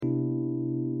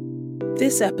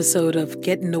This episode of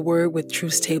Get in the Word with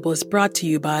Truth Table is brought to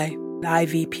you by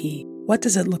IVP. What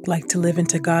does it look like to live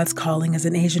into God's calling as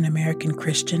an Asian American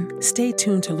Christian? Stay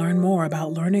tuned to learn more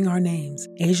about learning our names,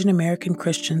 Asian American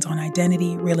Christians on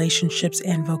identity, relationships,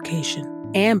 and vocation.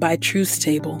 And by Truth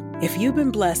Table. If you've been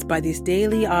blessed by these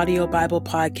daily audio Bible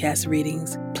podcast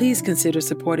readings, please consider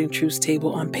supporting Truth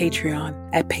Table on Patreon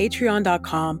at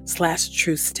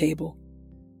patreon.com/truthstable.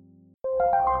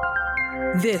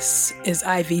 This is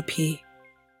IVP.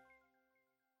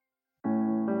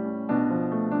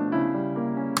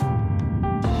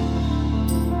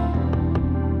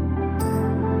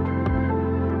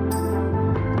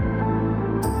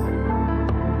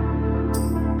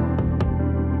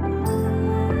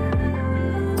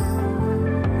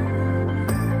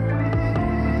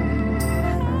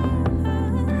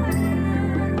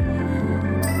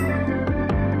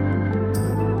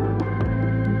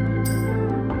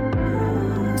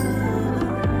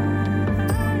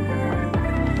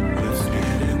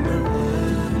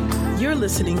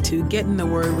 Listening to Get in the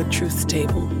Word with Truth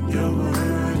Table. Your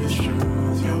word is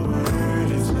truth, your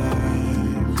word is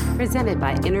life. Presented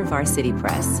by InterVarsity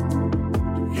Press.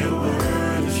 Your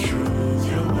word is truth,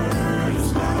 your word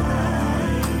is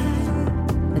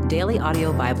life. A daily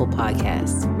audio Bible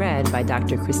podcast read by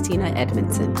Dr. Christina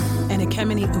Edmondson and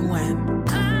Ekemini Uwan.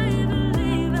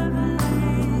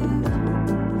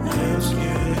 Let's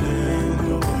get in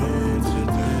the word today.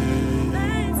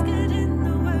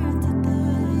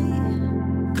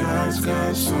 God's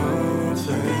got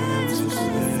something to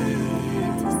say.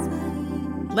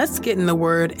 Let's get in the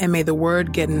Word, and may the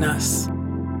Word get in us.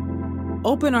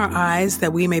 Open our eyes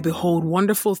that we may behold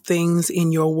wonderful things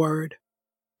in your Word.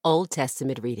 Old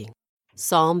Testament reading.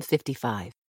 Psalm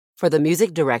 55. For the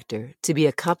music director to be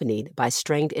accompanied by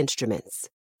stringed instruments.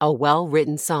 A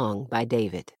well-written song by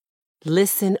David.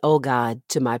 Listen, O God,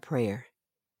 to my prayer.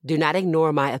 Do not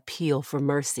ignore my appeal for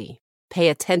mercy. Pay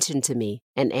attention to me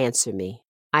and answer me.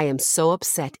 I am so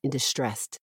upset and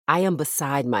distressed. I am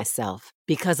beside myself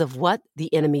because of what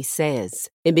the enemy says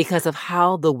and because of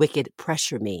how the wicked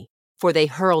pressure me. For they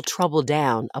hurl trouble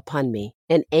down upon me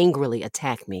and angrily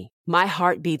attack me. My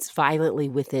heart beats violently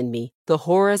within me. The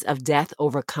horrors of death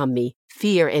overcome me.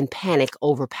 Fear and panic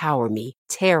overpower me.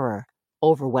 Terror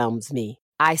overwhelms me.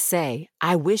 I say,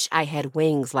 I wish I had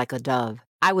wings like a dove.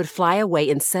 I would fly away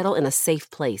and settle in a safe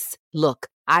place. Look,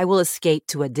 I will escape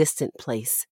to a distant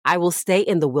place. I will stay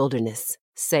in the wilderness,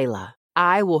 Selah.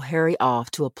 I will hurry off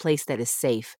to a place that is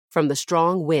safe from the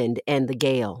strong wind and the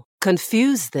gale.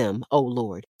 Confuse them, O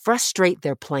Lord. Frustrate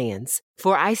their plans.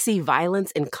 For I see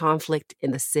violence and conflict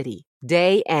in the city.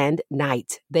 Day and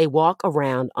night they walk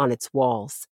around on its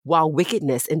walls, while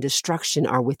wickedness and destruction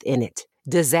are within it.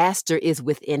 Disaster is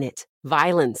within it.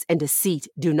 Violence and deceit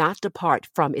do not depart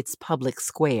from its public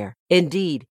square.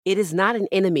 Indeed, it is not an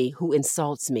enemy who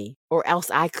insults me, or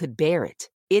else I could bear it.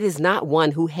 It is not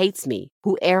one who hates me,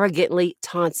 who arrogantly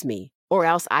taunts me, or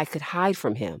else I could hide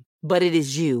from him. But it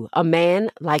is you, a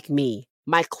man like me,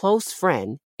 my close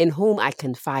friend, in whom I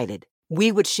confided.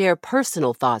 We would share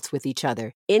personal thoughts with each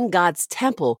other. In God's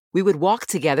temple, we would walk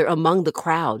together among the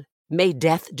crowd. May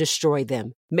death destroy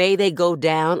them. May they go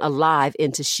down alive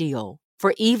into Sheol.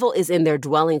 For evil is in their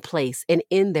dwelling place and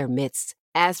in their midst.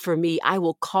 As for me, I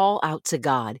will call out to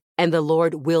God, and the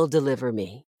Lord will deliver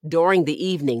me. During the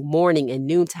evening, morning, and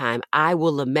noontime, I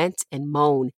will lament and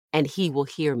moan, and he will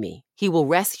hear me. He will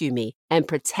rescue me and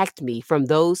protect me from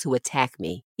those who attack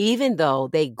me, even though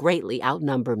they greatly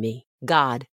outnumber me.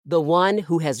 God, the one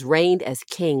who has reigned as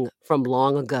king from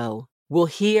long ago, will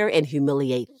hear and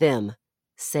humiliate them.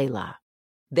 Selah.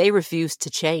 They refuse to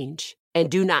change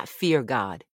and do not fear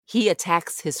God. He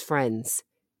attacks his friends.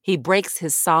 He breaks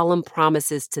his solemn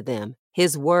promises to them.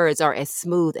 His words are as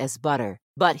smooth as butter,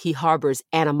 but he harbors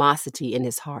animosity in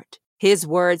his heart. His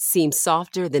words seem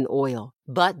softer than oil,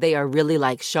 but they are really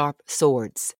like sharp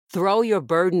swords. Throw your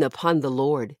burden upon the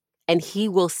Lord, and he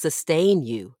will sustain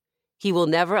you. He will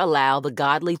never allow the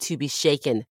godly to be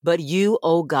shaken, but you,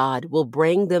 O God, will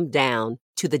bring them down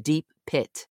to the deep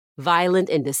pit. Violent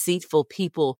and deceitful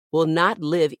people will not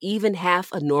live even half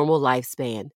a normal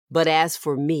lifespan. But as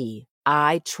for me,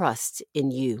 I trust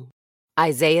in you.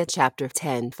 Isaiah chapter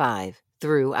 10:5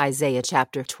 through Isaiah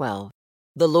chapter 12.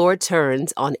 The Lord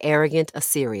turns on arrogant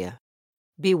Assyria.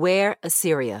 Beware,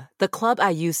 Assyria, the club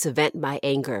I use to vent my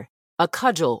anger, a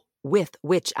cudgel with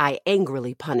which I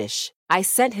angrily punish. I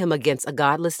sent him against a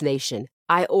godless nation.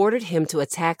 I ordered him to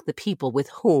attack the people with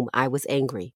whom I was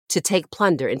angry, to take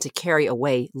plunder and to carry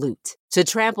away loot, to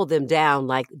trample them down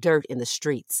like dirt in the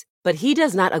streets. But he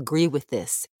does not agree with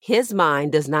this. His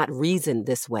mind does not reason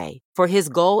this way, for his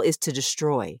goal is to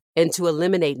destroy and to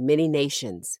eliminate many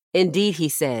nations. Indeed, he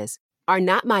says, are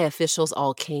not my officials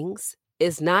all kings?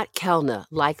 Is not Kelna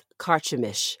like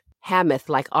Carchemish, Hamath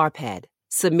like Arpad,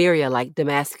 Samaria like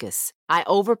Damascus? I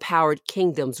overpowered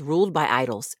kingdoms ruled by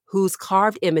idols, whose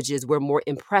carved images were more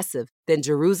impressive than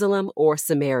Jerusalem or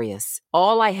Samaria's.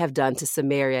 All I have done to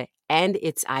Samaria and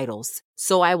its idols,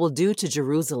 so I will do to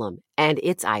Jerusalem and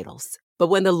its idols. But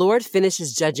when the Lord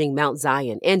finishes judging Mount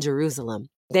Zion and Jerusalem,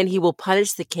 then he will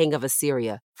punish the king of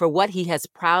Assyria for what he has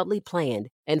proudly planned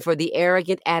and for the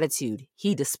arrogant attitude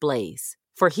he displays.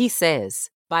 For he says,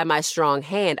 by my strong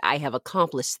hand I have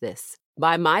accomplished this.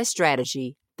 By my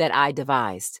strategy that I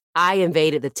devised, I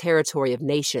invaded the territory of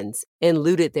nations and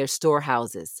looted their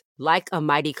storehouses. Like a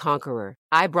mighty conqueror,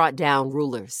 I brought down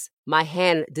rulers. My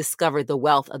hand discovered the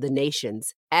wealth of the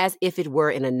nations, as if it were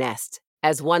in a nest,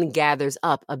 as one gathers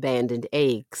up abandoned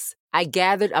eggs. I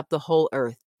gathered up the whole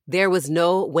earth. There was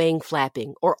no wing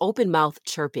flapping or open mouth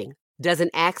chirping. Does an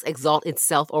axe exalt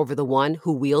itself over the one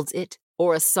who wields it,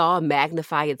 or a saw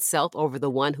magnify itself over the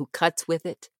one who cuts with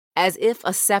it? As if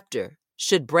a scepter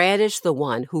should brandish the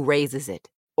one who raises it,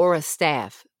 or a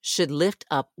staff should lift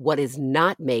up what is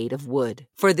not made of wood.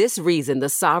 For this reason, the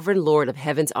sovereign Lord of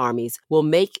heaven's armies will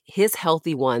make his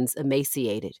healthy ones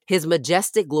emaciated. His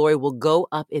majestic glory will go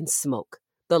up in smoke.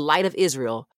 The light of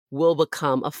Israel will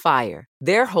become a fire.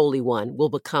 Their Holy One will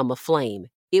become a flame.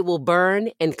 It will burn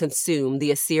and consume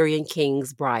the Assyrian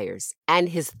king's briars and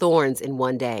his thorns in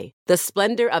one day. The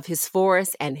splendor of his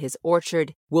forest and his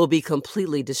orchard will be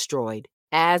completely destroyed,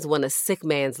 as when a sick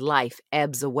man's life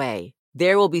ebbs away.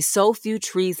 There will be so few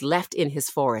trees left in his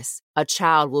forest, a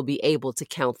child will be able to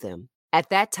count them. At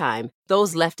that time,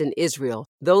 those left in Israel,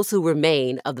 those who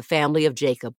remain of the family of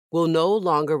Jacob, will no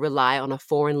longer rely on a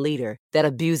foreign leader that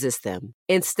abuses them.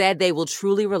 Instead, they will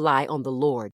truly rely on the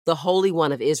Lord, the Holy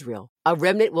One of Israel. A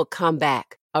remnant will come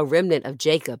back, a remnant of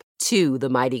Jacob, to the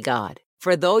mighty God.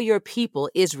 For though your people,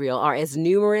 Israel, are as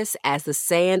numerous as the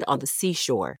sand on the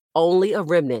seashore, only a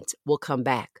remnant will come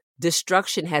back.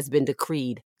 Destruction has been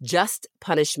decreed. Just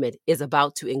punishment is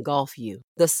about to engulf you.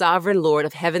 The sovereign Lord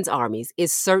of heaven's armies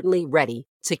is certainly ready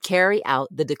to carry out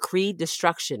the decreed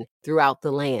destruction throughout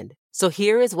the land. So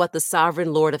here is what the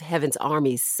sovereign Lord of heaven's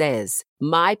armies says.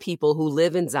 My people who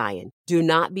live in Zion, do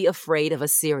not be afraid of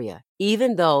Assyria,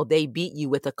 even though they beat you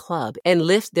with a club and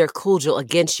lift their cudgel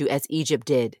against you as Egypt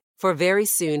did. For very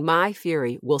soon my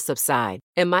fury will subside,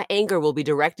 and my anger will be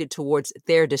directed towards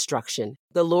their destruction.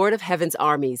 The Lord of heaven's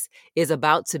armies is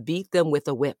about to beat them with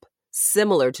a whip,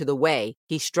 similar to the way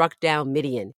he struck down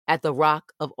Midian at the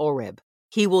rock of Oreb.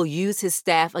 He will use his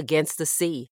staff against the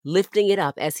sea, lifting it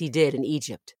up as he did in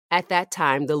Egypt. At that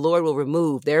time, the Lord will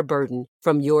remove their burden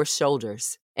from your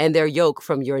shoulders and their yoke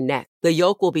from your neck. The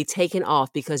yoke will be taken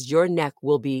off because your neck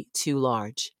will be too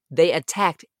large. They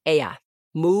attacked Aiath,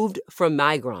 moved from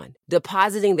Migron,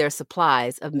 depositing their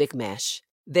supplies of Michmash.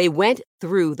 They went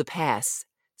through the pass,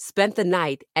 spent the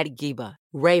night at Geba.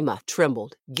 Ramoth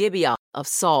trembled. Gibeah of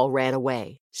Saul ran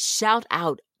away. Shout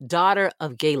out, daughter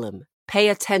of Galem. Pay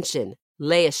attention,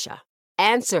 Laisha.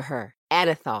 Answer her,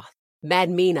 Anathoth.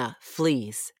 Madmenah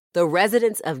flees. The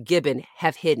residents of Gibeon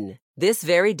have hidden. This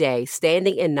very day,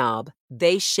 standing in Nob,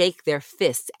 they shake their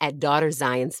fists at daughter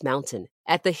Zion's mountain,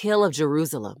 at the hill of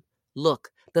Jerusalem. Look,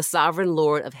 the sovereign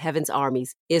Lord of heaven's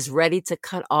armies is ready to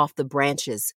cut off the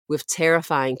branches with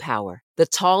terrifying power. The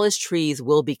tallest trees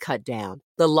will be cut down.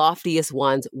 The loftiest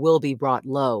ones will be brought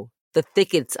low. The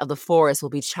thickets of the forest will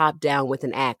be chopped down with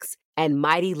an axe, and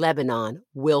mighty Lebanon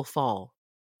will fall.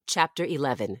 Chapter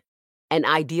 11. An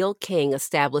ideal king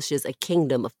establishes a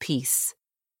kingdom of peace.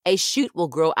 A shoot will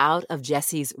grow out of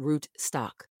Jesse's root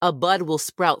stock. A bud will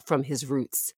sprout from his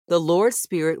roots. The Lord's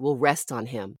Spirit will rest on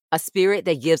him, a spirit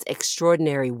that gives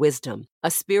extraordinary wisdom, a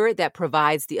spirit that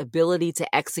provides the ability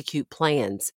to execute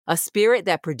plans, a spirit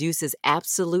that produces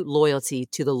absolute loyalty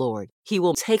to the Lord. He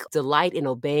will take delight in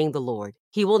obeying the Lord.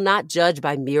 He will not judge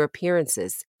by mere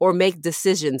appearances or make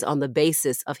decisions on the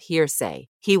basis of hearsay.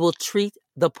 He will treat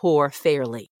the poor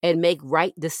fairly and make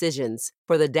right decisions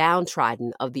for the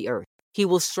downtrodden of the earth. He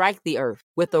will strike the earth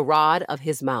with the rod of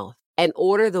his mouth and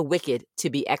order the wicked to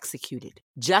be executed.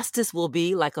 Justice will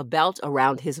be like a belt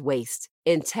around his waist.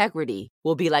 Integrity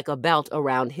will be like a belt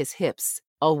around his hips.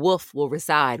 A wolf will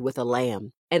reside with a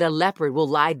lamb, and a leopard will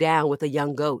lie down with a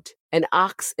young goat. An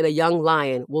ox and a young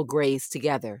lion will graze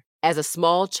together, as a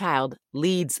small child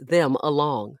leads them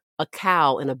along. A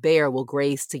cow and a bear will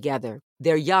graze together.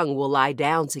 Their young will lie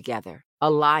down together. A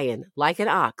lion, like an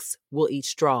ox, will eat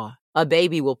straw. A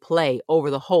baby will play over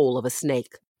the hole of a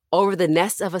snake. Over the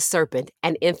nest of a serpent,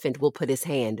 an infant will put his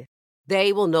hand.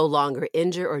 They will no longer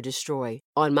injure or destroy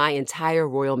on my entire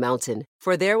royal mountain,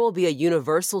 for there will be a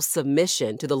universal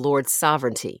submission to the Lord's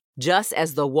sovereignty, just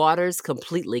as the waters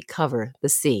completely cover the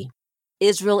sea.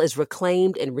 Israel is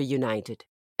reclaimed and reunited.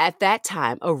 At that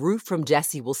time, a root from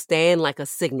Jesse will stand like a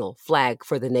signal flag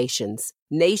for the nations.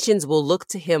 Nations will look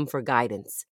to him for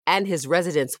guidance, and his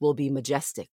residence will be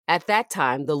majestic. At that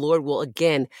time, the Lord will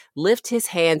again lift his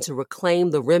hand to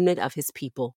reclaim the remnant of his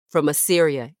people from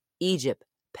Assyria, Egypt,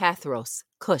 Pathros,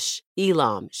 Cush,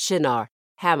 Elam, Shinar,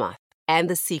 Hamath, and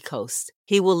the seacoast.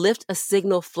 He will lift a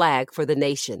signal flag for the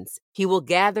nations. He will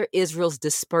gather Israel's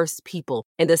dispersed people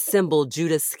and assemble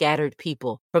Judah's scattered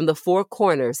people from the four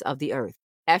corners of the earth.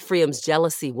 Ephraim's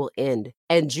jealousy will end,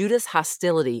 and Judah's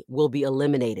hostility will be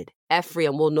eliminated.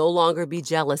 Ephraim will no longer be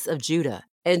jealous of Judah,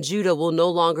 and Judah will no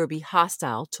longer be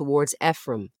hostile towards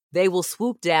Ephraim. They will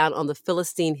swoop down on the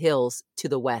Philistine hills to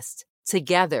the west.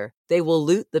 Together, they will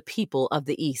loot the people of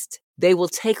the east. They will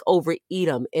take over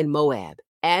Edom and Moab,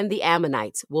 and the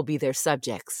Ammonites will be their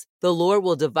subjects. The Lord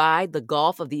will divide the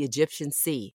gulf of the Egyptian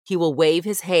sea. He will wave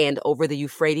his hand over the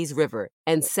Euphrates River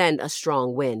and send a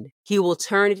strong wind. He will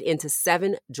turn it into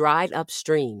 7 dried-up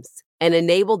streams and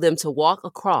enable them to walk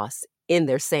across in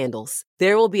their sandals.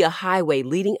 There will be a highway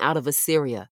leading out of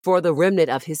Assyria for the remnant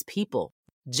of his people,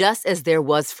 just as there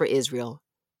was for Israel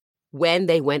when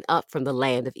they went up from the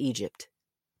land of Egypt.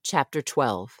 Chapter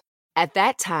 12. At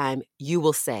that time you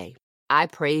will say, I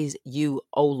praise you,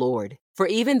 O Lord, for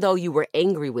even though you were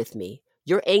angry with me,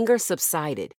 your anger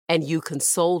subsided, and you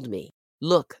consoled me.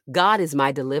 Look, God is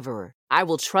my deliverer. I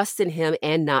will trust in him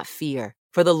and not fear,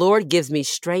 for the Lord gives me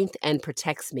strength and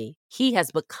protects me. He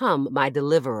has become my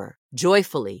deliverer.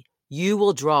 Joyfully, you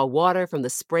will draw water from the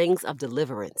springs of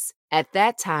deliverance. At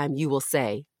that time you will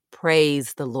say,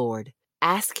 praise the Lord.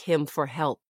 Ask him for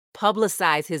help.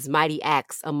 Publicize his mighty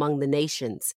acts among the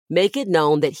nations. Make it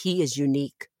known that he is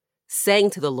unique.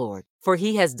 Sing to the Lord, for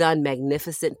he has done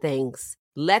magnificent things.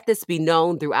 Let this be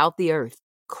known throughout the earth.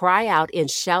 Cry out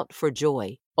and shout for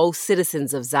joy, O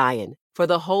citizens of Zion, for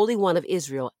the Holy One of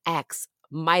Israel acts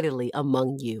mightily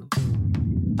among you.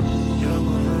 Your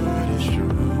word is true.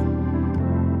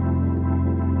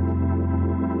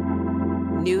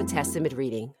 New Testament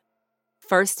reading.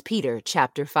 1 Peter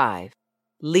chapter 5.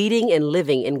 Leading and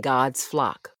living in God's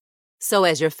flock. So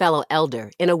as your fellow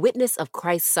elder and a witness of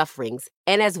Christ's sufferings,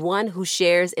 and as one who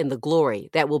shares in the glory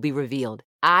that will be revealed,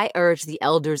 I urge the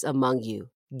elders among you,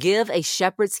 give a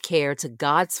shepherd's care to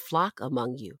God's flock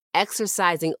among you,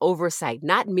 exercising oversight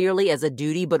not merely as a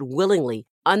duty but willingly,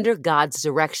 under God's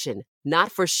direction,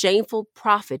 not for shameful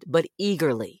profit but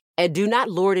eagerly. And do not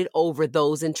lord it over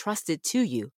those entrusted to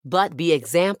you, but be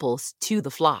examples to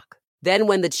the flock. Then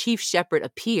when the chief shepherd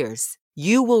appears,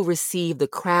 you will receive the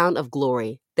crown of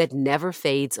glory that never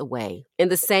fades away. In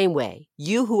the same way,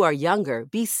 you who are younger,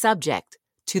 be subject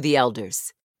to the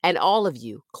elders. And all of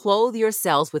you, clothe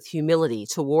yourselves with humility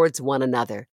towards one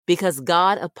another, because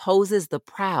God opposes the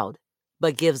proud,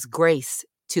 but gives grace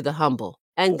to the humble.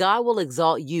 And God will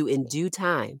exalt you in due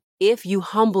time, if you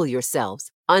humble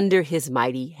yourselves under his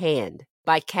mighty hand,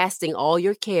 by casting all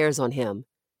your cares on him,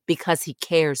 because he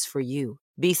cares for you.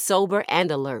 Be sober and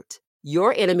alert.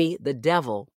 Your enemy, the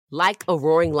devil, like a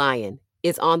roaring lion,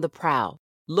 is on the prowl,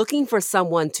 looking for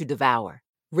someone to devour.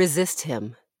 Resist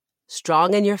him,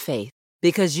 strong in your faith,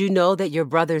 because you know that your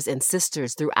brothers and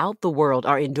sisters throughout the world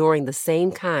are enduring the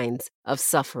same kinds of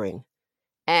suffering.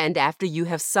 And after you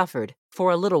have suffered for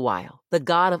a little while, the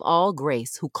God of all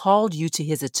grace, who called you to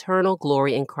his eternal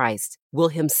glory in Christ, will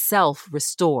himself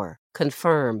restore,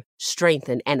 confirm,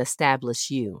 strengthen, and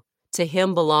establish you. To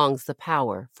him belongs the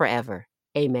power forever.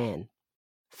 Amen.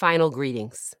 Final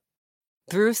greetings.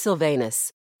 Through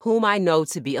Silvanus, whom I know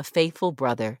to be a faithful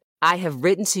brother, I have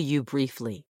written to you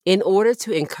briefly, in order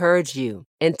to encourage you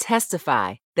and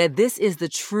testify that this is the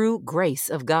true grace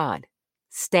of God.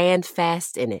 Stand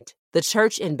fast in it. The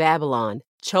church in Babylon,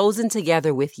 chosen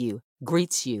together with you,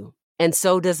 greets you. And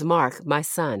so does Mark, my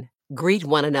son. Greet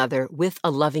one another with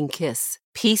a loving kiss.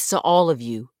 Peace to all of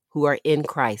you who are in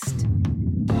Christ.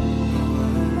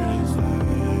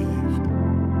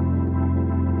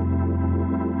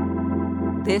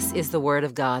 This is the word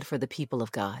of God for the people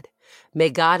of God. May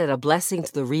God add a blessing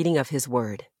to the reading of his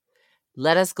word.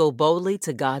 Let us go boldly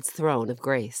to God's throne of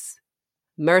grace.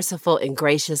 Merciful and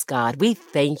gracious God, we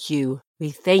thank you.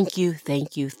 We thank you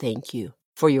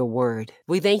for your word.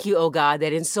 We thank you, O God,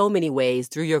 that in so many ways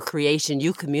through your creation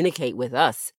you communicate with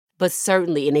us, but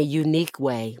certainly in a unique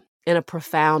way, in a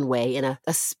profound way, in a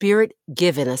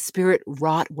spirit-given, a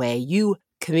spirit-wrought way. You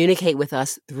communicate with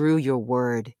us through your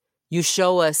word. You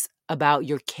show us about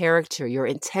your character, your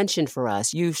intention for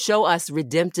us. You show us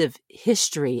redemptive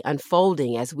history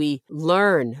unfolding as we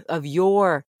learn of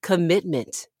your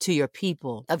commitment to your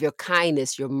people, of your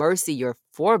kindness, your mercy, your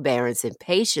forbearance and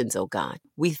patience, oh God.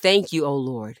 We thank you, oh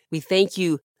Lord. We thank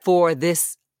you for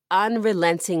this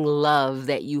unrelenting love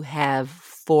that you have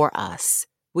for us.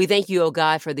 We thank you, oh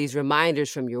God, for these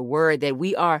reminders from your word that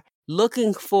we are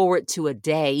looking forward to a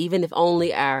day, even if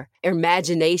only our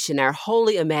imagination, our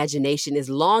holy imagination is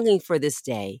longing for this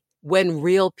day when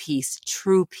real peace,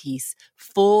 true peace,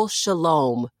 full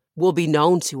shalom will be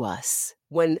known to us.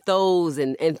 When those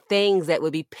and things that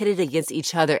would be pitted against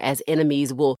each other as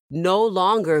enemies will no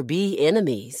longer be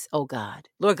enemies, oh God.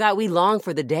 Lord God, we long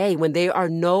for the day when they are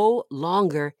no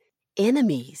longer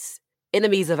enemies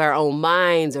of our own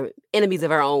minds or enemies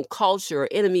of our own culture or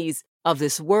enemies of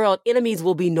this world. Enemies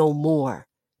will be no more.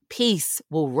 Peace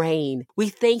will reign. We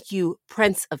thank you,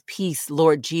 Prince of Peace,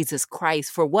 Lord Jesus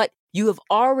Christ, for what you have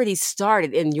already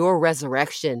started in your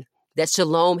resurrection, that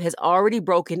shalom has already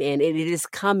broken in and it is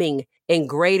coming in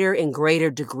greater and greater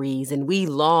degrees. And we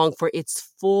long for its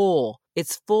full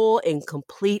and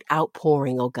complete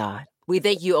outpouring, oh God. We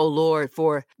thank you, oh Lord,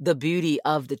 for the beauty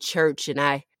of the church. And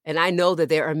I know that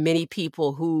there are many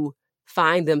people who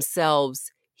find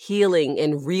themselves healing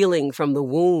and reeling from the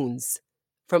wounds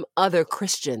from other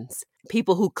Christians,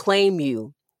 people who claim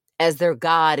you as their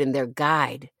God and their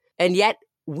guide. And yet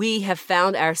we have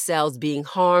found ourselves being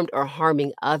harmed or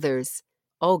harming others.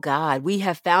 Oh God, we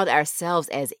have found ourselves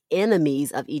as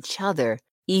enemies of each other,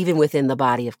 even within the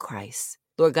body of Christ.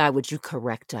 Lord God, would you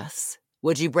correct us?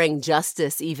 Would you bring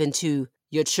justice even to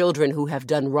your children who have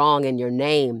done wrong in your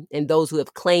name and those who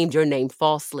have claimed your name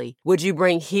falsely? Would you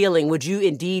bring healing? Would you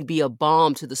indeed be a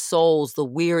balm to the souls, the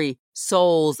weary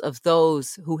souls of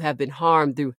those who have been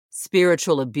harmed through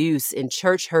spiritual abuse and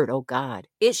church hurt, oh God?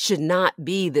 It should not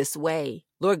be this way.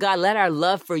 Lord God, let our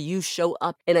love for you show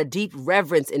up in a deep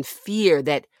reverence and fear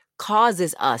that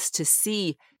causes us to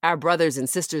see our brothers and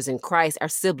sisters in Christ, our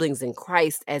siblings in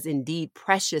Christ, as indeed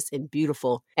precious and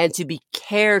beautiful, and to be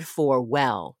cared for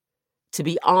well, to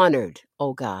be honored,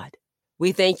 oh God.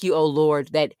 We thank you, oh Lord,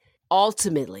 that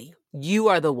ultimately you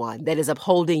are the one that is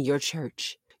upholding your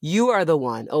church. You are the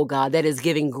one, oh God, that is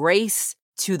giving grace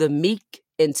to the meek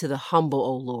and to the humble,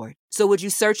 oh Lord. So would you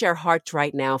search our hearts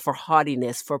right now for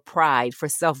haughtiness, for pride, for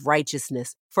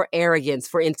self-righteousness, for arrogance,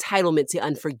 for entitlement to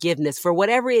unforgiveness, for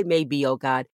whatever it may be, oh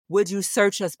God. Would you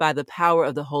search us by the power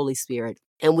of the Holy Spirit?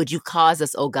 And would you cause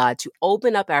us, oh God, to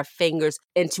open up our fingers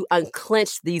and to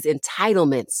unclench these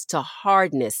entitlements to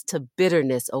hardness, to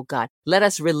bitterness, oh God. Let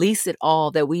us release it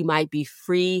all that we might be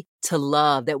free to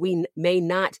love, that we may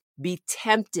not be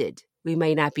tempted. We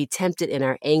may not be tempted in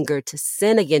our anger to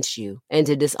sin against you and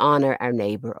to dishonor our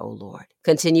neighbor, oh Lord.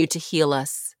 Continue to heal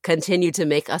us. Continue to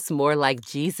make us more like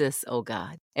Jesus, oh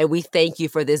God. And we thank you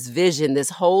for this vision, this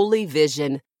holy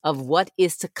vision of what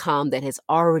is to come that has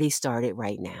already started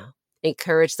right now.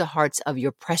 Encourage the hearts of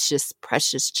your precious,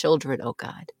 precious children, oh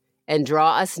God, and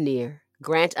draw us near.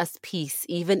 Grant us peace,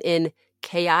 even in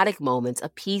chaotic moments, a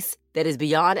peace that is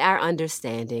beyond our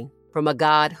understanding, from a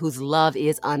God whose love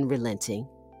is unrelenting.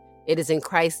 It is in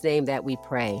Christ's name that we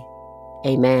pray.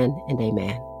 Amen and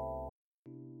amen.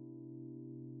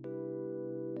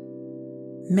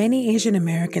 Many Asian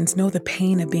Americans know the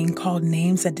pain of being called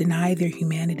names that deny their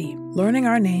humanity. Learning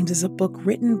Our Names is a book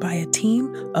written by a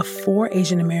team of 4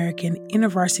 Asian American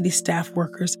InterVarsity staff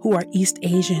workers who are East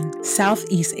Asian,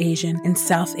 Southeast Asian, and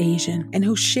South Asian, and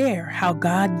who share how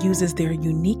God uses their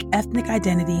unique ethnic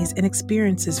identities and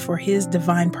experiences for His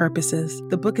divine purposes.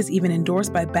 The book is even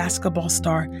endorsed by basketball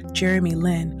star Jeremy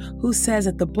Lin, who says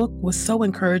that the book was so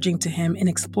encouraging to him in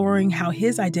exploring how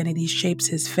his identity shapes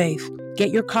his faith.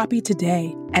 Get your copy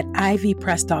today at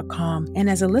ivpress.com. And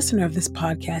as a listener of this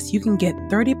podcast, you can get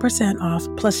 30% off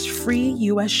plus free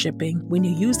U.S. shipping when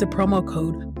you use the promo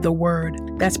code The Word.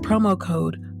 That's promo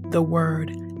code The Word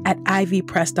at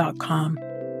ivpress.com.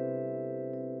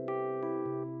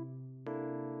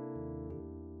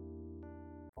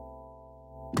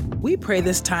 We pray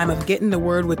this time of Getting the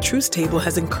Word with Truth Table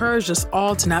has encouraged us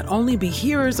all to not only be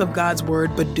hearers of God's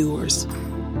Word, but doers.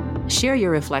 Share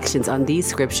your reflections on these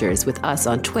scriptures with us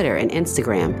on Twitter and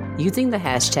Instagram using the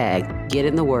hashtag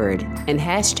 #GetInTheWord and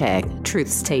hashtag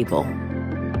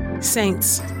 #TruthsTable.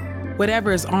 Saints,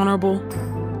 whatever is honorable,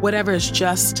 whatever is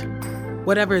just,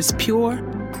 whatever is pure,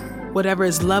 whatever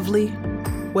is lovely,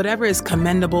 whatever is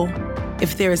commendable,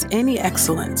 if there is any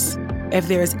excellence, if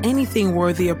there is anything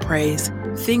worthy of praise,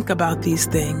 think about these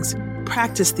things,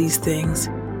 practice these things,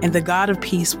 and the God of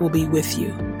peace will be with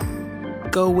you.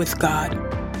 Go with God.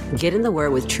 Get in the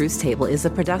Word with Truth's Table is a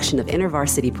production of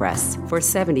InterVarsity Press. For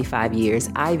 75 years,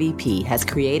 IVP has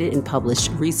created and published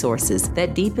resources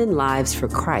that deepen lives for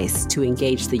Christ to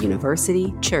engage the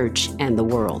university, church, and the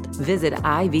world. Visit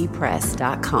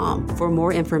ivpress.com for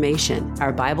more information.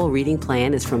 Our Bible reading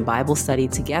plan is from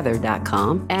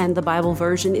BibleStudyTogether.com, and the Bible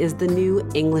version is the New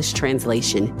English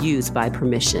Translation used by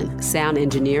permission. Sound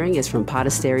engineering is from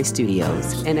Podastery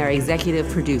Studios, and our executive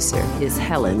producer is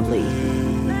Helen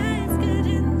Lee.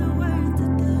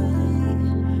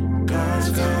 God's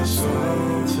got so